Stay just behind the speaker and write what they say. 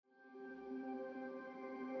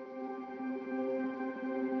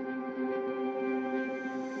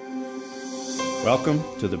Welcome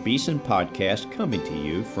to the Beeson Podcast, coming to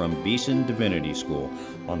you from Beeson Divinity School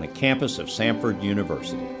on the campus of Samford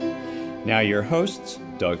University. Now your hosts,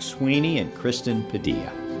 Doug Sweeney and Kristen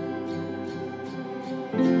Padilla.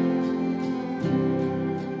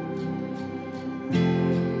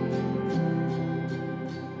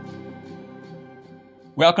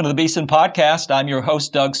 Welcome to the Beeson Podcast. I'm your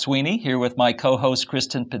host, Doug Sweeney, here with my co-host,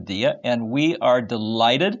 Kristen Padilla, and we are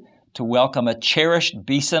delighted to welcome a cherished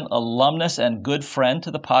Beeson alumnus and good friend to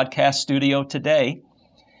the podcast studio today.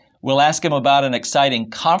 We'll ask him about an exciting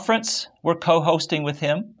conference we're co-hosting with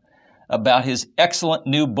him, about his excellent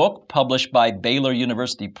new book published by Baylor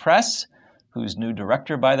University Press, whose new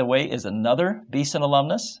director, by the way, is another Beeson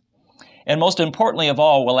alumnus. And most importantly of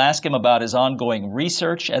all, we'll ask him about his ongoing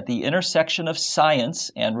research at the intersection of science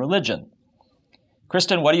and religion.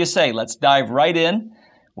 Kristen, what do you say? Let's dive right in.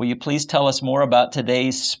 Will you please tell us more about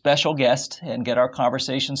today's special guest and get our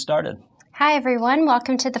conversation started? Hi, everyone.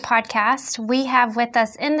 Welcome to the podcast. We have with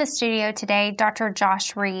us in the studio today Dr.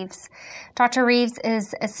 Josh Reeves. Dr. Reeves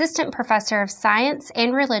is Assistant Professor of Science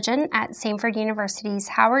and Religion at Samford University's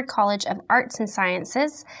Howard College of Arts and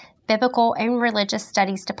Sciences, Biblical and Religious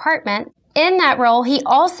Studies Department. In that role, he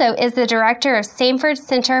also is the director of Samford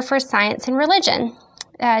Center for Science and Religion.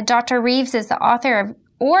 Dr. Reeves is the author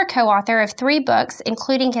or co-author of 3 books,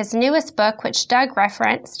 including his newest book, which Doug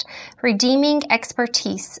referenced, Redeeming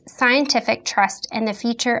Expertise, Scientific Trust, and the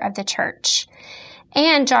Future of the Church.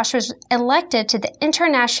 And Josh was elected to the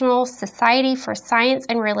International Society for Science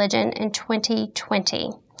and Religion in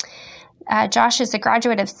 2020. Josh is a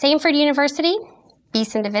graduate of Samford University,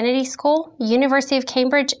 Beeson Divinity School, University of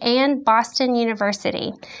Cambridge, and Boston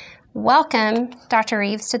University. Welcome, Dr.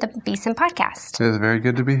 Reeves, to the Beeson Podcast. It is very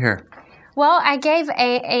good to be here. Well, I gave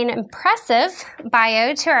an impressive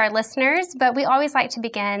bio to our listeners, but we always like to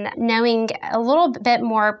begin knowing a little bit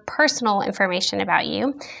more personal information about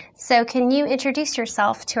you. So can you introduce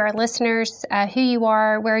yourself to our listeners, who you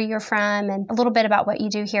are, where you're from, and a little bit about what you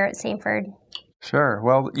do here at Samford? Sure.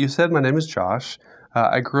 Well, you said my name is Josh.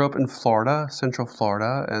 I grew up in Florida, Central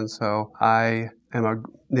Florida, and so I am a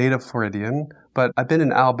native Floridian. But I've been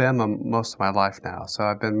in Alabama most of my life now. So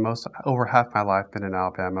I've been over half my life been in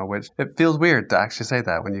Alabama, which it feels weird to actually say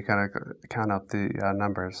that when you kind of count up the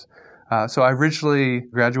numbers. So I originally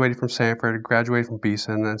graduated from Samford, graduated from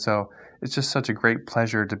Beeson, and so it's just such a great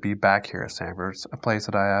pleasure to be back here at Samford. It's a place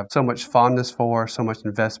that I have so much fondness for, so much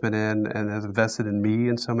investment in, and has invested in me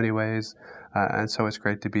in so many ways. And so it's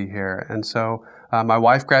great to be here. And so my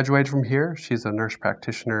wife graduated from here. She's a nurse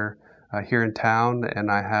practitioner here in town,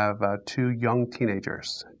 and I have 2 young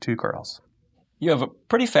teenagers, 2 girls. You have a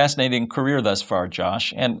pretty fascinating career thus far,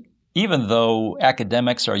 Josh, and even though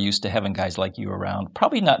academics are used to having guys like you around,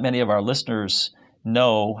 probably not many of our listeners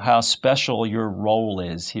know how special your role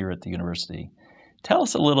is here at the university. Tell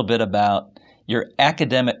us a little bit about your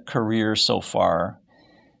academic career so far.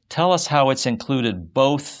 Tell us how it's included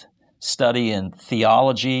both study in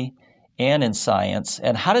theology and in science,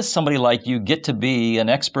 and how does somebody like you get to be an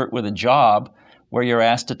expert with a job where you're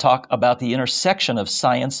asked to talk about the intersection of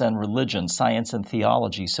science and religion, science and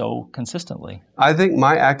theology so consistently? I think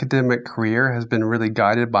my academic career has been really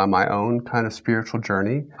guided by my own kind of spiritual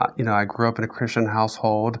journey. I grew up in a Christian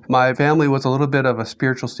household. My family was a little bit of a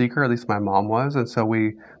spiritual seeker, at least my mom was, and so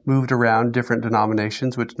we moved around different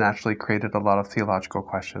denominations, which naturally created a lot of theological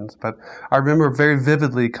questions. But I remember very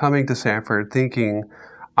vividly coming to Samford thinking,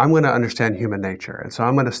 I'm going to understand human nature. And so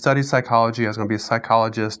I'm going to study psychology. I was going to be a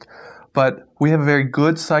psychologist. But we have a very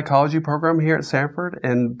good psychology program here at Samford.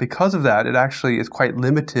 And because of that, it actually is quite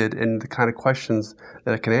limited in the kind of questions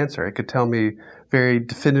that it can answer. It could tell me very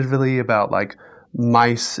definitively about like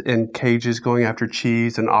mice in cages going after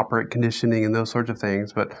cheese and operant conditioning and those sorts of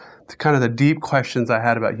things. But kind of the deep questions I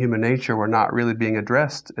had about human nature were not really being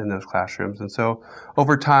addressed in those classrooms. And so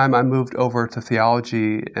over time, I moved over to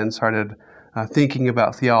theology and started thinking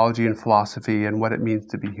about theology and philosophy and what it means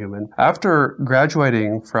to be human. After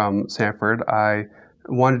graduating from Samford, I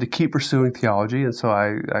wanted to keep pursuing theology, and so I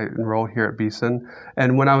enrolled here at Beeson.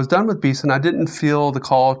 And when I was done with Beeson, I didn't feel the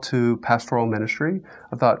call to pastoral ministry.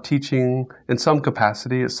 I thought teaching in some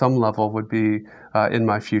capacity at some level would be in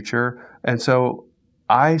my future. And so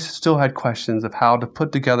I still had questions of how to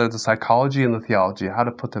put together the psychology and the theology, how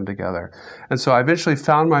to put them together. And so I eventually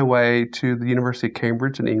found my way to the University of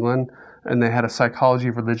Cambridge in England, and they had a psychology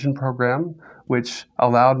of religion program, which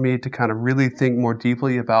allowed me to kind of really think more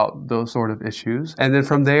deeply about those sort of issues. And then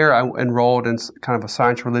from there, I enrolled in kind of a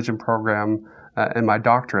science religion program in my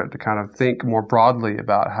doctorate to kind of think more broadly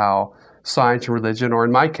about how science and religion, or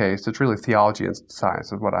in my case, it's really theology and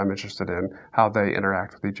science is what I'm interested in, how they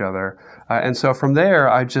interact with each other. And so from there,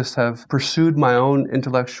 I just have pursued my own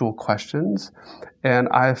intellectual questions, and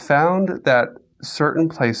I have found that certain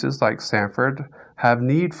places like Samford have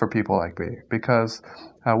need for people like me, because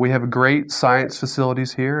we have great science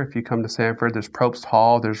facilities here. If you come to Samford, there's Probst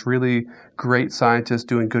Hall. There's really great scientists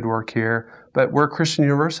doing good work here. But we're a Christian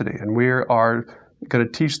university, and we are going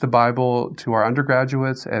to teach the Bible to our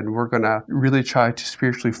undergraduates, and we're going to really try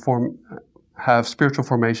to have spiritual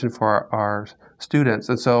formation for our students.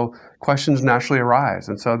 And so questions naturally arise.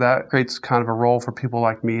 And so that creates kind of a role for people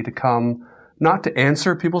like me to come, not to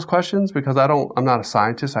answer people's questions, because I'm not a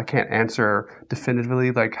scientist. I can't answer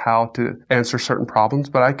definitively like how to answer certain problems,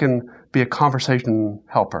 but I can be a conversation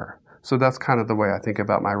helper. So that's kind of the way I think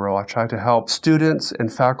about my role. I try to help students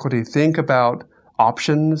and faculty think about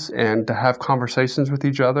options and to have conversations with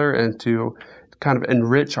each other and to kind of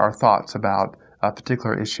enrich our thoughts about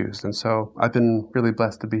particular issues. And so I've been really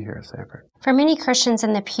blessed to be here at Samford. For many Christians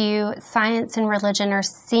in the pew, science and religion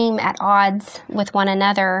seem at odds with one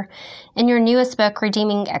another. In your newest book,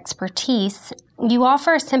 Redeeming Expertise, you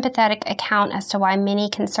offer a sympathetic account as to why many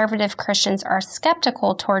conservative Christians are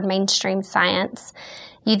skeptical toward mainstream science.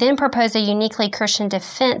 You then propose a uniquely Christian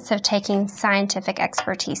defense of taking scientific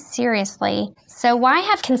expertise seriously. So why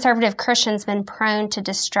have conservative Christians been prone to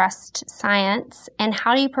distrust science, and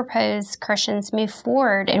how do you propose Christians move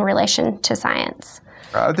forward in relation to science?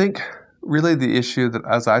 I think really the issue that,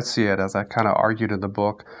 as I see it, as I kind of argued in the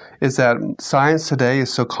book, is that science today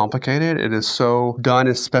is so complicated. It is so done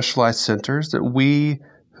in specialized centers that we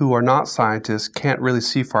who are not scientists can't really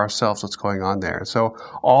see for ourselves what's going on there. So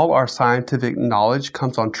all our scientific knowledge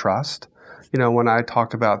comes on trust. You know, when I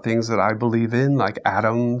talk about things that I believe in, like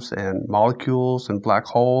atoms and molecules and black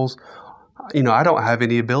holes, you know, I don't have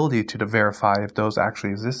any ability to verify if those actually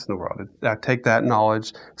exist in the world. I take that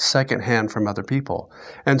knowledge secondhand from other people.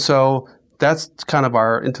 And so that's kind of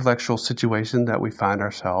our intellectual situation that we find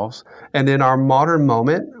ourselves. And in our modern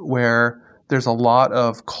moment where there's a lot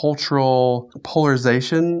of cultural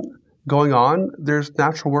polarization going on, there's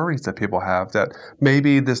natural worries that people have that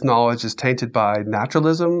maybe this knowledge is tainted by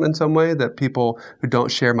naturalism in some way, that people who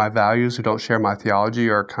don't share my values, who don't share my theology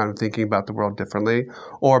are kind of thinking about the world differently.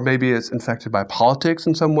 Or maybe it's infected by politics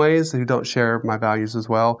in some ways, who don't share my values as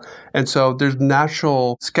well. And so there's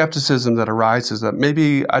natural skepticism that arises that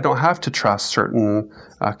maybe I don't have to trust certain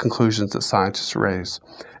conclusions that scientists raise.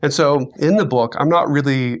 And so in the book, I'm not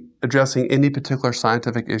really addressing any particular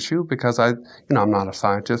scientific issue because I'm not a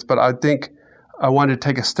scientist, but I think I wanted to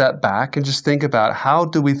take a step back and just think about how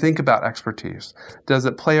do we think about expertise? Does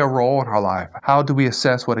it play a role in our life? How do we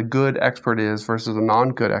assess what a good expert is versus a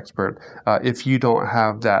non-good expert if you don't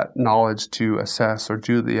have that knowledge to assess or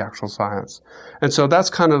do the actual science? And so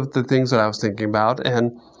that's kind of the things that I was thinking about.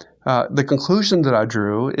 And the conclusion that I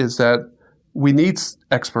drew is that we need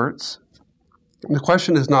experts. The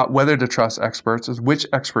question is not whether to trust experts, is which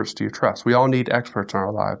experts do you trust? We all need experts in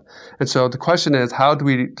our life. And so the question is, how do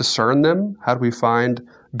we discern them? How do we find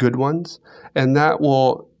good ones? And that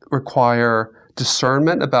will require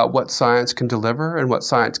discernment about what science can deliver and what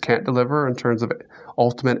science can't deliver in terms of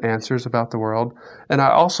ultimate answers about the world. And I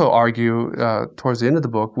also argue towards the end of the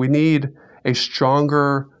book, we need a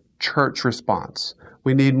stronger church response.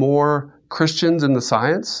 We need more Christians in the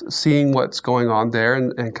science, seeing what's going on there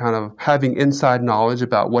and kind of having inside knowledge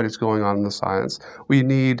about what is going on in the science. We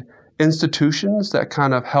need institutions that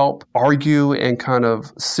kind of help argue and kind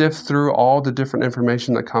of sift through all the different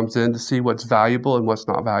information that comes in to see what's valuable and what's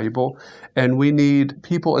not valuable. And we need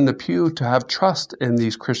people in the pew to have trust in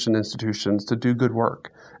these Christian institutions to do good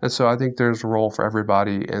work. And so I think there's a role for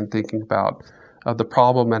everybody in thinking about the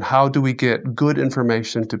problem and how do we get good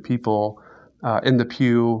information to people in the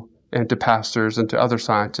pew and to pastors and to other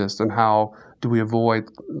scientists, and how do we avoid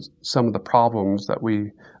some of the problems that we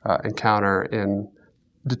encounter in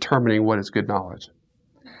determining what is good knowledge.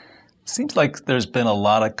 Seems like there's been a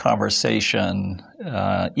lot of conversation,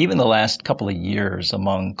 even the last couple of years,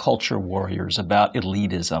 among culture warriors about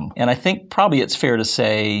elitism. And I think probably it's fair to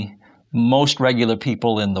say most regular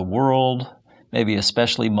people in the world, maybe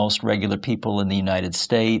especially most regular people in the United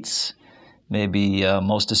States, maybe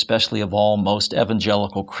most especially of all, most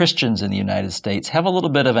evangelical Christians in the United States have a little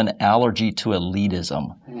bit of an allergy to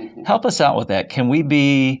elitism. Mm-hmm. Help us out with that. Can we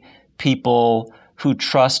be people who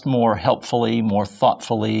trust more helpfully, more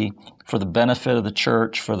thoughtfully, for the benefit of the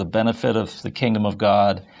church, for the benefit of the kingdom of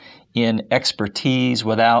God, in expertise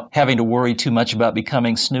without having to worry too much about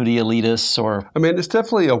becoming snooty elitists? Or I mean, it's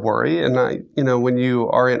definitely a worry. And when you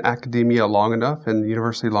are in academia long enough and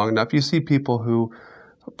university long enough, you see people who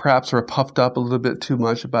perhaps are puffed up a little bit too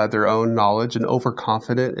much by their own knowledge and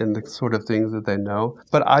overconfident in the sort of things that they know.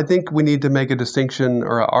 But I think we need to make a distinction,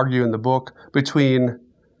 or argue in the book, between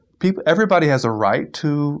people. Everybody has a right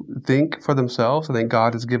to think for themselves. I think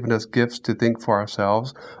God has given us gifts to think for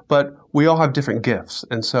ourselves, but we all have different gifts.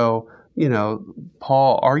 And so,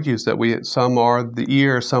 Paul argues that some are the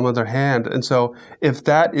ear, some are the hand. And so if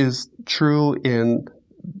that is true in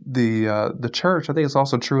the church, I think it's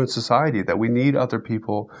also true in society, that we need other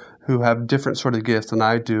people who have different sort of gifts than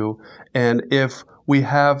I do. And if we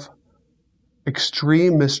have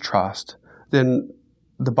extreme mistrust, then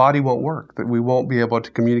the body won't work, that we won't be able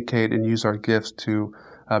to communicate and use our gifts to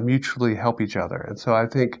mutually help each other. And so I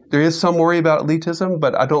think there is some worry about elitism,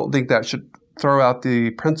 but I don't think that should throw out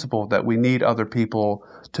the principle that we need other people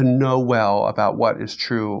to know well about what is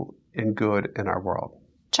true and good in our world.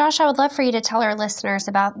 Josh, I would love for you to tell our listeners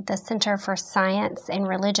about the Center for Science and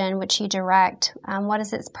Religion, which you direct. What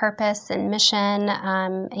is its purpose and mission?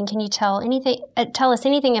 And can you tell us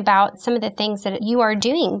anything about some of the things that you are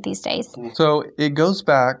doing these days? So it goes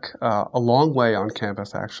back a long way on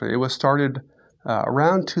campus, actually. It was started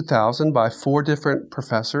around 2000 by 4 different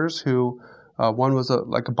professors who one was a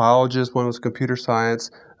biologist, one was computer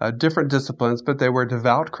science, different disciplines, but they were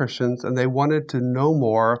devout Christians, and they wanted to know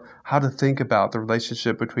more how to think about the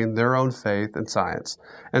relationship between their own faith and science.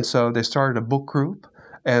 And so they started a book group,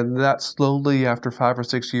 and that slowly, after 5 or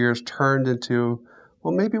 6 years, turned into,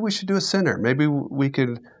 well, maybe we should do a center. Maybe we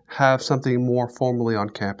could have something more formally on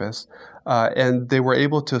campus. And they were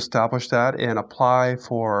able to establish that and apply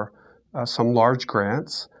for some large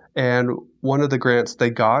grants. And one of the grants they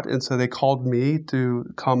got, and so they called me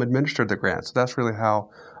to come administer the grant. So that's really how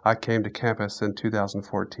I came to campus in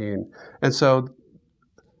 2014. And so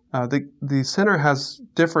the center has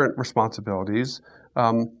different responsibilities.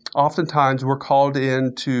 Oftentimes we're called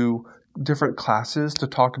into different classes to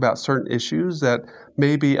talk about certain issues that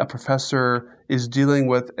maybe a professor is dealing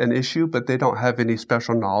with an issue, but they don't have any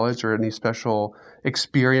special knowledge or any special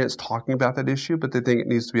experience talking about that issue, but they think it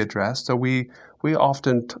needs to be addressed. So we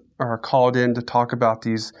often are called in to talk about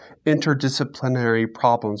these interdisciplinary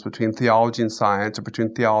problems between theology and science, or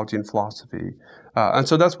between theology and philosophy. And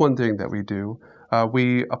so that's one thing that we do.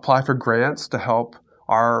 We apply for grants to help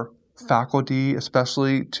our faculty,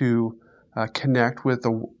 especially to connect with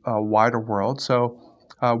a wider world. So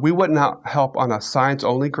we would not help on a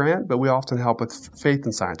science-only grant, but we often help with faith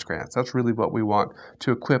and science grants. That's really what we want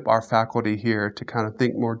to equip our faculty here to kind of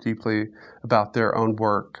think more deeply about their own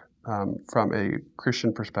work from a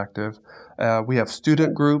Christian perspective. We have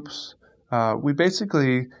student groups. We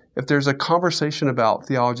basically, if there's a conversation about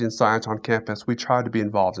theology and science on campus, we try to be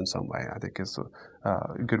involved in some way. I think is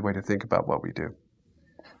a good way to think about what we do.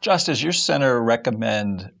 Josh, does your center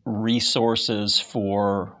recommend resources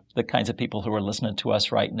for the kinds of people who are listening to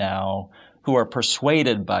us right now, who are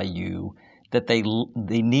persuaded by you that they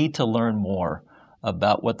need to learn more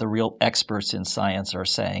about what the real experts in science are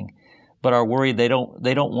saying, but are worried they don't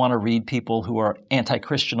want to read people who are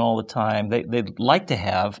anti-Christian all the time? They'd like to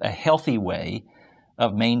have a healthy way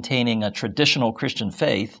of maintaining a traditional Christian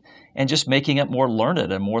faith and just making it more learned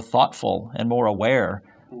and more thoughtful and more aware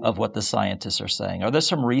of what the scientists are saying. Are there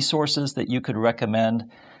some resources that you could recommend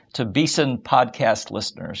to Beeson podcast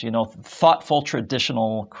listeners, thoughtful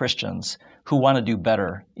traditional Christians who want to do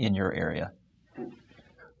better in your area?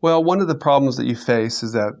 Well, one of the problems that you face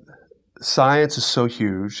is that science is so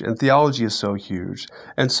huge and theology is so huge.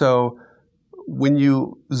 And so when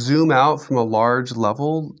you zoom out from a large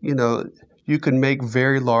level, you can make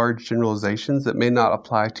very large generalizations that may not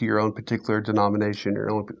apply to your own particular denomination,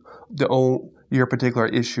 your particular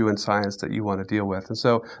issue in science that you want to deal with. And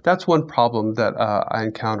so that's one problem that I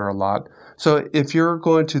encounter a lot. So if you're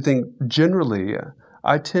going to think generally,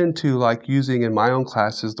 I tend to like using in my own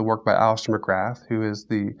classes the work by Alister McGrath, who is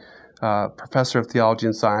the professor of theology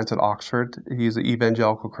and science at Oxford. He's an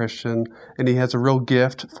evangelical Christian, and he has a real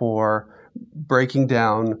gift for breaking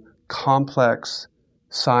down complex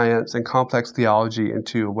science and complex theology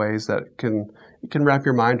into ways that you can wrap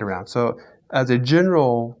your mind around. So as a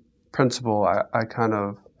general principle, I kind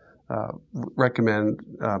of recommend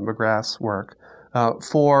McGrath's work.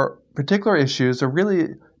 For particular issues, it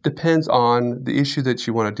really depends on the issue that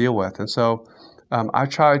you want to deal with. And so I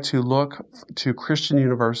try to look to Christian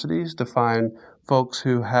universities to find folks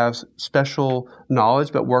who have special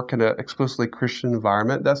knowledge but work in an explicitly Christian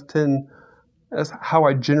environment. That's how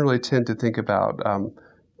I generally tend to think about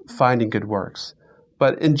finding good works.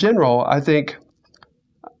 But in general, I think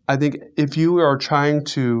if you are trying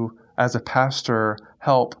to, as a pastor,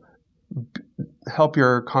 help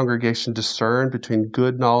your congregation discern between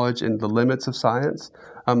good knowledge and the limits of science,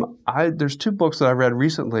 There's two books that I read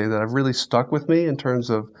recently that have really stuck with me in terms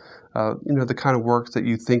of the kind of work that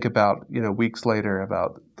you think about, weeks later,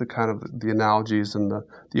 about the kind of the analogies and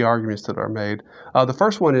the arguments that are made. The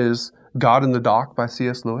first one is God in the Dock by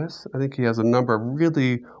C.S. Lewis. I think he has a number of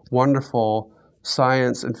really wonderful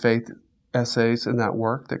science and faith essays in that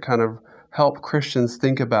work that kind of help Christians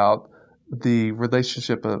think about the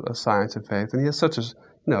relationship of science and faith. And he has such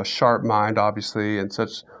a sharp mind, obviously, and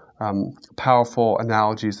such powerful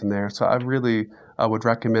analogies in there. So I really would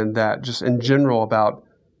recommend that just in general about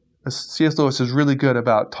C.S. Lewis is really good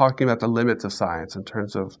about talking about the limits of science in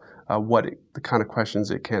terms of the kind of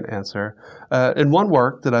questions it can't answer. In one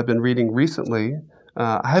work that I've been reading recently,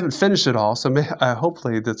 I haven't finished it all, so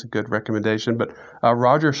hopefully that's a good recommendation, but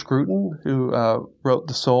Roger Scruton, who wrote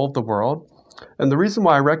The Soul of the World. And the reason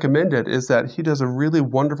why I recommend it is that he does a really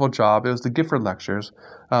wonderful job. It was the Gifford Lectures,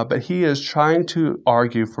 but he is trying to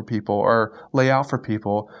argue for people or lay out for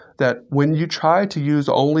people that when you try to use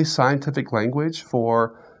only scientific language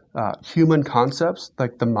for human concepts,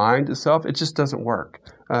 like the mind itself, it just doesn't work.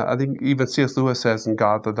 I think even C.S. Lewis says in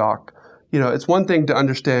God the Dock, it's one thing to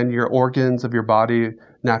understand your organs of your body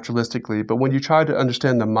naturalistically, but when you try to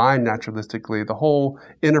understand the mind naturalistically, the whole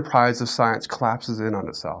enterprise of science collapses in on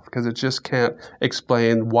itself because it just can't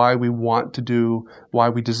explain why we want to do, why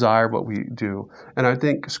we desire what we do. And I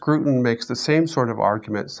think Scruton makes the same sort of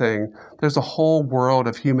argument, saying there's a whole world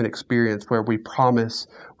of human experience where we promise,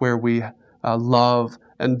 where we love,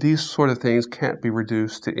 and these sort of things can't be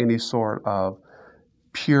reduced to any sort of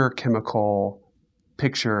pure chemical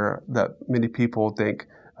picture that many people think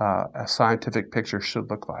a scientific picture should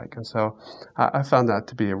look like. And so I found that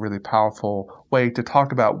to be a really powerful way to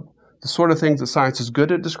talk about the sort of things that science is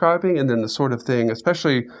good at describing, and then the sort of thing,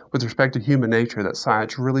 especially with respect to human nature, that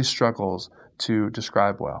science really struggles to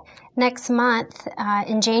describe well. Next month,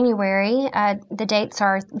 in January, the dates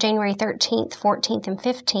are January 13th, 14th, and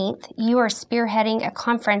 15th, you are spearheading a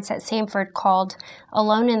conference at Samford called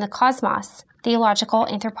Alone in the Cosmos, Theological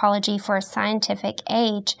Anthropology for a Scientific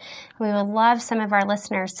Age. We would love some of our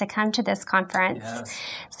listeners to come to this conference. Yes.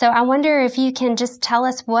 So I wonder if you can just tell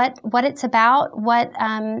us what it's about, what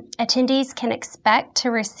attendees can expect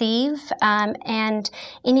to receive, and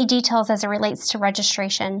any details as it relates to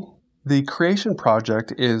registration. The Creation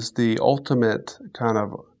Project is the ultimate kind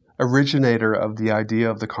of originator of the idea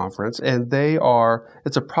of the conference, and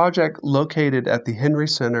it's a project located at the Henry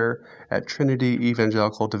Center at Trinity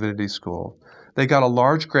Evangelical Divinity School. They got a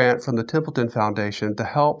large grant from the Templeton Foundation to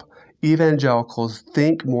help evangelicals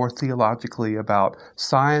think more theologically about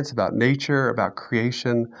science, about nature, about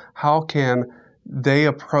creation. How can they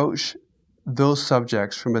approach those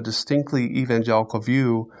subjects from a distinctly evangelical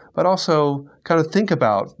view, but also kind of think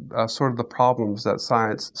about sort of the problems that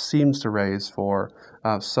science seems to raise for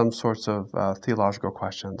some sorts of theological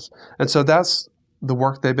questions. And so that's the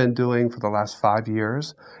work they've been doing for the last 5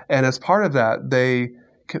 years. And as part of that, they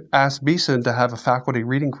asked Beeson to have a faculty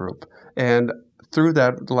reading group. And through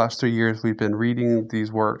that, the last 3 years, we've been reading these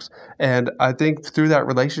works. And I think through that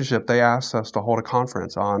relationship, they asked us to hold a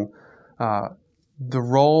conference on the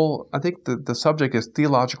role. I think the subject is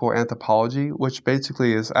theological anthropology, which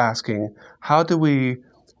basically is asking, how do we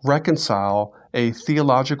reconcile a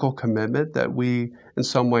theological commitment that we, in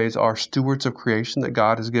some ways, are stewards of creation, that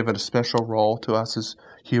God has given a special role to us as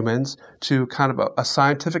humans, to kind of a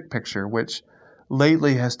scientific picture, which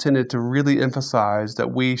lately has tended to really emphasize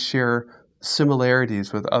that we share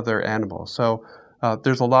similarities with other animals. So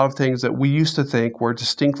there's a lot of things that we used to think were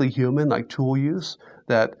distinctly human, like tool use,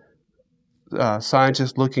 that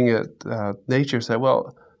scientists looking at nature say,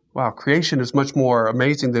 well, wow, creation is much more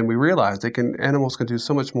amazing than we realized. Animals can do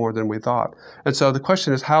so much more than we thought. And so the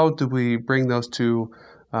question is, how do we bring those two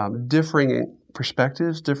differing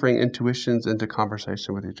perspectives, differing intuitions into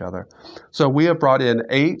conversation with each other? So we have brought in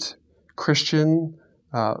 8 Christian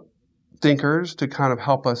thinkers to kind of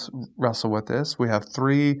help us wrestle with this. We have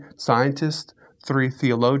 3 scientists, 3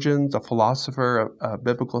 theologians, a philosopher, a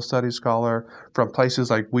biblical studies scholar from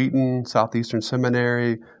places like Wheaton, Southeastern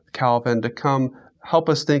Seminary, Calvin, to come help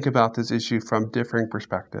us think about this issue from differing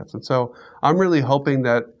perspectives. And so I'm really hoping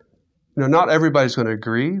that, not everybody's going to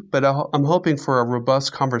agree, but I'm hoping for a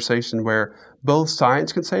robust conversation where both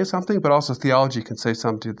science can say something, but also theology can say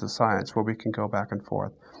something to the science, where we can go back and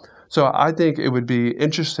forth. So I think it would be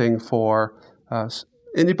interesting for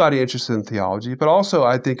anybody interested in theology, but also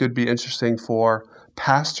I think it would be interesting for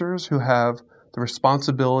pastors who have the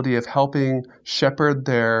responsibility of helping shepherd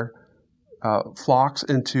their flocks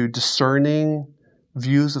into discerning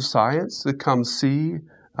views of science, to come see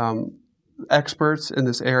experts in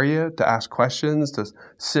this area to ask questions, to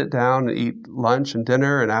sit down and eat lunch and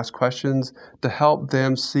dinner and ask questions, to help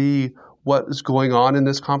them see what is going on in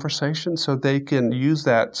this conversation so they can use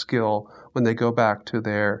that skill when they go back to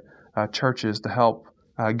their churches to help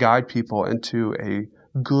guide people into a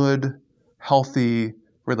good, healthy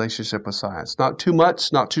relationship with science. Not too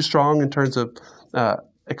much, not too strong in terms of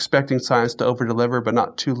expecting science to over-deliver, but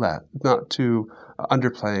not too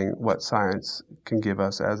underplaying what science can give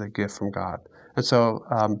us as a gift from God. And so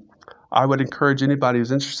I would encourage anybody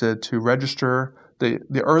who's interested to register.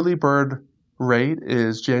 The early bird rate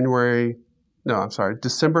is December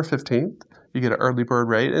 15th. You get an early bird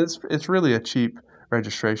rate, and it's really a cheap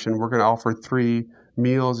registration. We're going to offer 3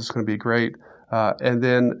 meals. It's going to be great. And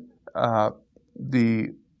then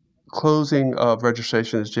the closing of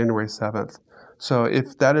registration is January 7th. So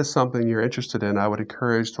if that is something you're interested in, I would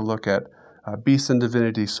encourage to look at Beeson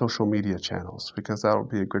Divinity social media channels, because that will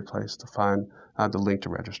be a good place to find the link to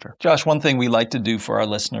register. Josh, one thing we like to do for our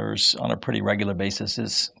listeners on a pretty regular basis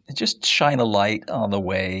is just shine a light on the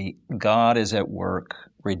way God is at work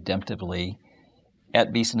redemptively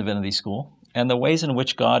at Beeson Divinity School, and the ways in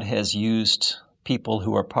which God has used people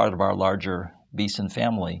who are part of our larger Beeson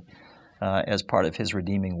family as part of His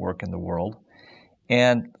redeeming work in the world.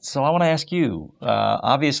 And so I want to ask you,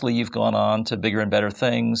 obviously you've gone on to bigger and better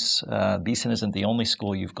things. Beeson isn't the only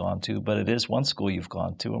school you've gone to, but it is one school you've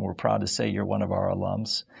gone to, and we're proud to say you're one of our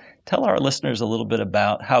alums. Tell our listeners a little bit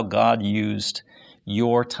about how God used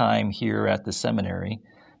your time here at the seminary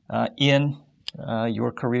in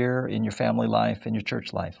your career, in your family life, in your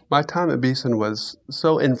church life. My time at Beeson was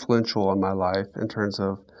so influential in my life in terms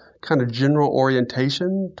of kind of general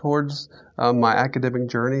orientation towards my academic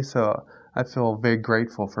journey. So I feel very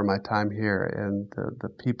grateful for my time here and the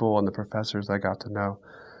people and the professors I got to know.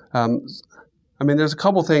 There's a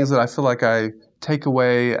couple things that I feel like I take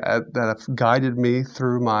away that have guided me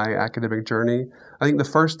through my academic journey. I think the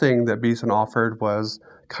first thing that Beeson offered was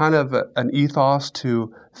kind of an ethos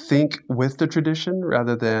to think with the tradition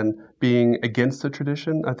rather than being against the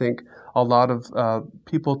tradition. I think a lot of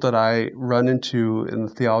people that I run into in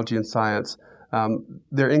theology and science,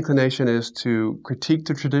 their inclination is to critique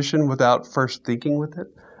the tradition without first thinking with it.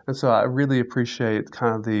 And so I really appreciate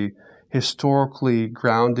kind of the historically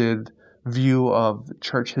grounded view of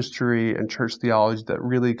church history and church theology that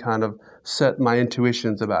really kind of set my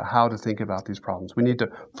intuitions about how to think about these problems. We need to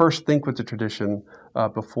first think with the tradition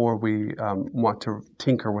before we want to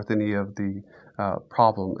tinker with any of the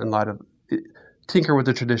tinker with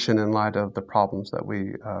the tradition in light of the problems that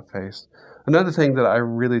we face. Another thing that I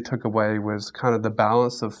really took away was kind of the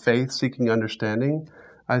balance of faith seeking understanding.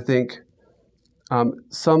 I think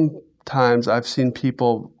sometimes I've seen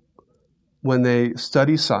people, when they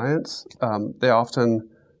study science, they often,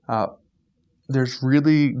 there's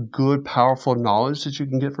really good, powerful knowledge that you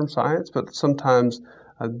can get from science, but sometimes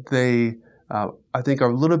they, I think, are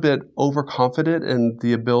a little bit overconfident in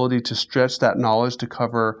the ability to stretch that knowledge to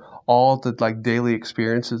cover all the daily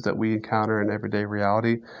experiences that we encounter in everyday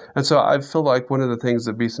reality. And so I feel like one of the things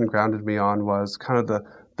that Beeson grounded me on was kind of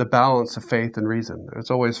the balance of faith and reason. There's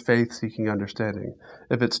always faith seeking understanding.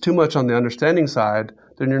 If it's too much on the understanding side,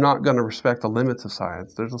 then you're not going to respect the limits of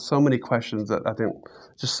science. There's so many questions that I think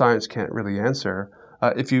just science can't really answer.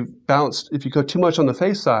 If you go too much on the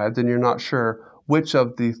faith side, then you're not sure which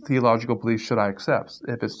of the theological beliefs should I accept.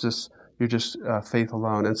 If it's just you're just faith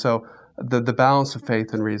alone. And so the balance of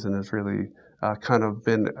faith and reason has really kind of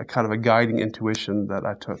been a guiding intuition that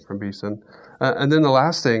I took from Beeson. And then the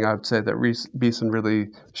last thing I would say that Beeson really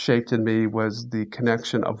shaped in me was the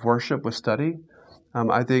connection of worship with study.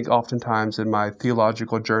 I think oftentimes in my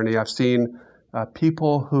theological journey, I've seen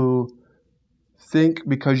people who think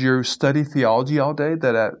because you study theology all day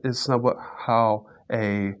that is somehow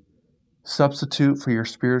a substitute for your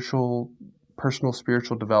personal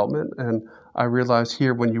spiritual development. And I realized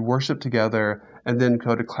here when you worship together and then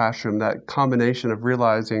go to classroom, that combination of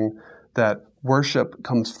realizing that worship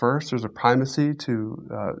comes first, there's a primacy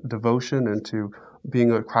to devotion and to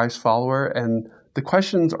being a Christ follower. And the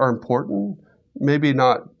questions are important, maybe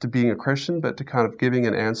not to being a Christian, but to kind of giving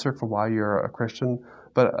an answer for why you're a Christian.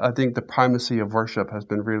 But I think the primacy of worship has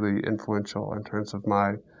been really influential in terms of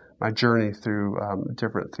my journey through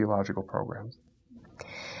different theological programs.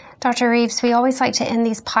 Dr. Reeves, we always like to end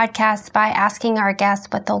these podcasts by asking our guests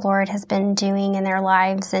what the Lord has been doing in their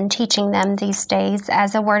lives and teaching them these days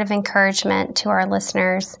as a word of encouragement to our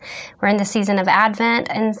listeners. We're in the season of Advent,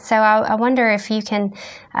 and so I wonder if you can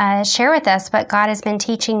share with us what God has been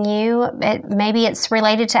teaching you. Maybe it's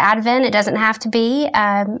related to Advent. It doesn't have to be,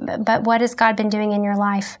 but what has God been doing in your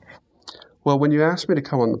life? Well, when you asked me to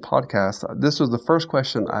come on the podcast, this was the first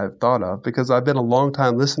question I thought of because I've been a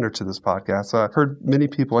long-time listener to this podcast. So I've heard many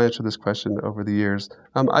people answer this question over the years.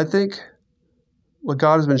 I think what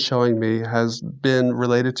God has been showing me has been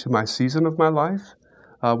related to my season of my life,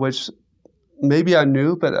 which maybe I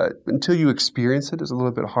knew, but until you experience it, it's a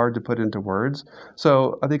little bit hard to put into words.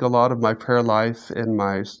 So I think a lot of my prayer life and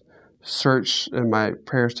my search and my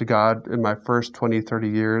prayers to God in my first 20, 30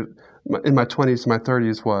 years, in my 20s, my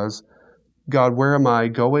 30s was, God, where am I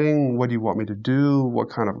going? What do you want me to do? What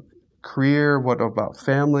kind of career? What about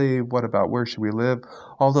family? What about where should we live?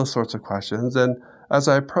 All those sorts of questions. And as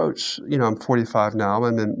I approach, I'm 45 now,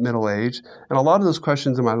 I'm in middle age, and a lot of those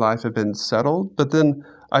questions in my life have been settled, but then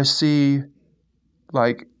I see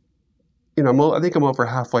I think I'm over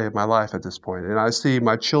halfway of my life at this point, and I see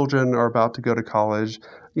my children are about to go to college.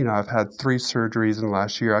 I've had 3 surgeries in the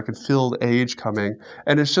last year. I can feel the age coming,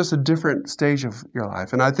 and it's just a different stage of your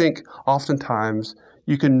life. And I think oftentimes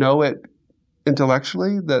you can know it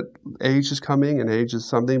intellectually that age is coming and age is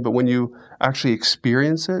something, but when you actually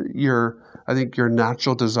experience it, I think your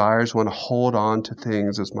natural desires want to hold on to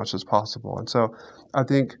things as much as possible. And so I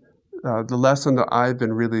think the lesson that I've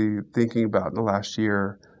been really thinking about in the last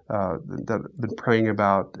year, that I've been praying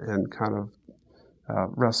about and kind of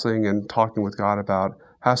wrestling and talking with God about,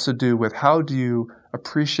 has to do with how do you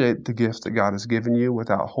appreciate the gifts that God has given you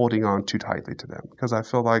without holding on too tightly to them. Because I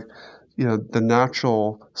feel like, the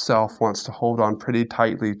natural self wants to hold on pretty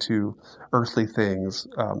tightly to earthly things.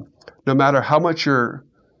 No matter how much your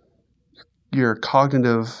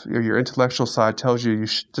cognitive or your intellectual side tells you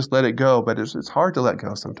should just let it go, but it's hard to let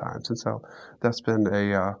go sometimes. And so that's been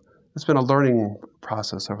it's been a learning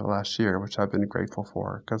process over the last year, which I've been grateful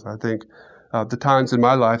for, because I think the times in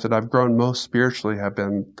my life that I've grown most spiritually have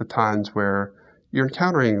been the times where you're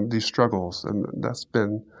encountering these struggles, and that's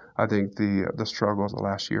been, I think, the struggle of the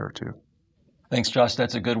last year or two. Thanks, Josh.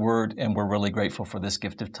 That's a good word, and we're really grateful for this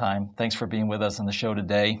gift of time. Thanks for being with us on the show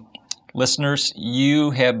today. Listeners,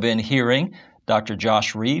 you have been hearing Dr.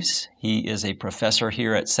 Josh Reeves. He is a professor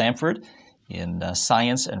here at Samford in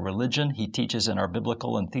science and religion. He teaches in our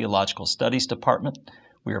Biblical and Theological Studies department.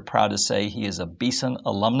 We are proud to say he is a Beeson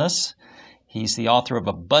alumnus. He's the author of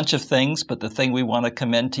a bunch of things, but the thing we want to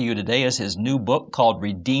commend to you today is his new book called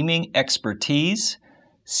Redeeming Expertise,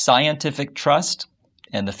 Scientific Trust,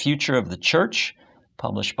 and the Future of the Church,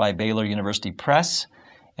 published by Baylor University Press.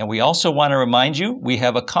 And we also want to remind you, we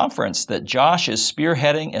have a conference that Josh is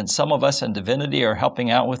spearheading, and some of us in Divinity are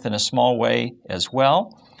helping out with in a small way as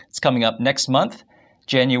well. It's coming up next month,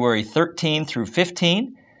 January 13 through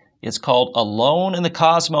 15. It's called Alone in the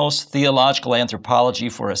Cosmos, Theological Anthropology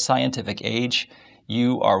for a Scientific Age.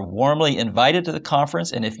 You are warmly invited to the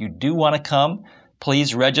conference, and if you do want to come,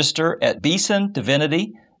 please register at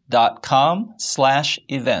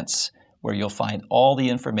beesondivinity.com/events, where you'll find all the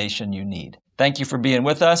information you need. Thank you for being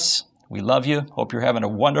with us. We love you. Hope you're having a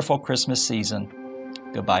wonderful Christmas season.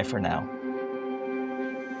 Goodbye for now.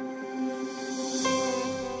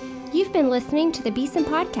 You've been listening to the Beeson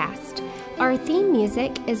Podcast. Our theme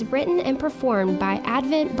music is written and performed by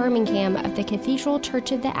Advent Birmingham of the Cathedral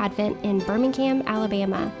Church of the Advent in Birmingham,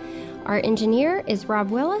 Alabama. Our engineer is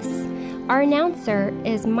Rob Willis. Our announcer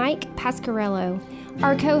is Mike Pasquarello.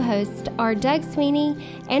 Our co-hosts are Doug Sweeney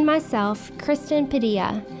and myself, Kristen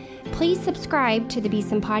Padilla. Please subscribe to the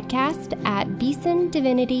Beeson Podcast at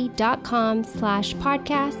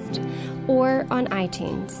beesondivinity.com/podcast or on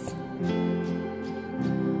iTunes.